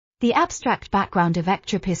The abstract background of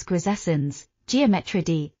Ectropis grisescens,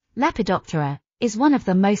 Geometridae, Lepidoptera, is one of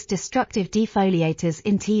the most destructive defoliators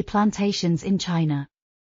in tea plantations in China.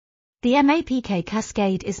 The MAPK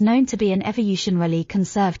cascade is known to be an evolutionarily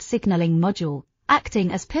conserved signaling module,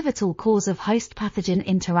 acting as pivotal cause of host pathogen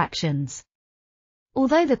interactions.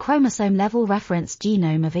 Although the chromosome-level reference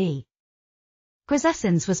genome of E.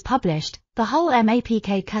 grisescens was published, the whole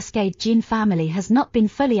MAPK cascade gene family has not been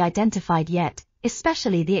fully identified yet,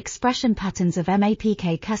 especially the expression patterns of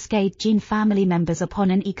MAPK cascade gene family members upon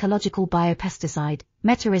an ecological biopesticide,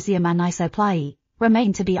 Metarhizium anisoplai,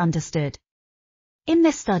 remain to be understood. In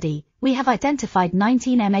this study, we have identified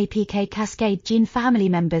 19 MAPK cascade gene family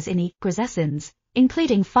members in E. grisescens,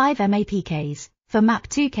 including 5 MAPKs, for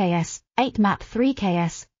MAP2KS, 8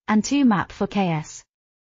 MAP3KS, and 2 MAP4KS.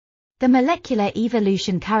 The molecular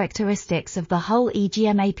evolution characteristics of the whole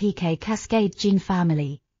EGMAPK cascade gene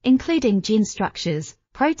family, including gene structures,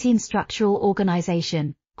 protein structural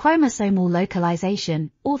organization, chromosomal localization,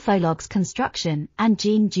 orthologs construction, and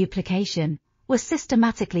gene duplication, were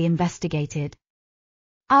systematically investigated.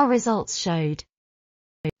 Our results showed.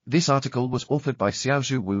 This article was authored by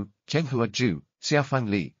Xiaozhu Wu, Chenghua Zhou, Xiaofang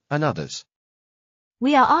Li, and others.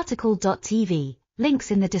 We are RTCLTV, links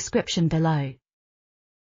in the description below.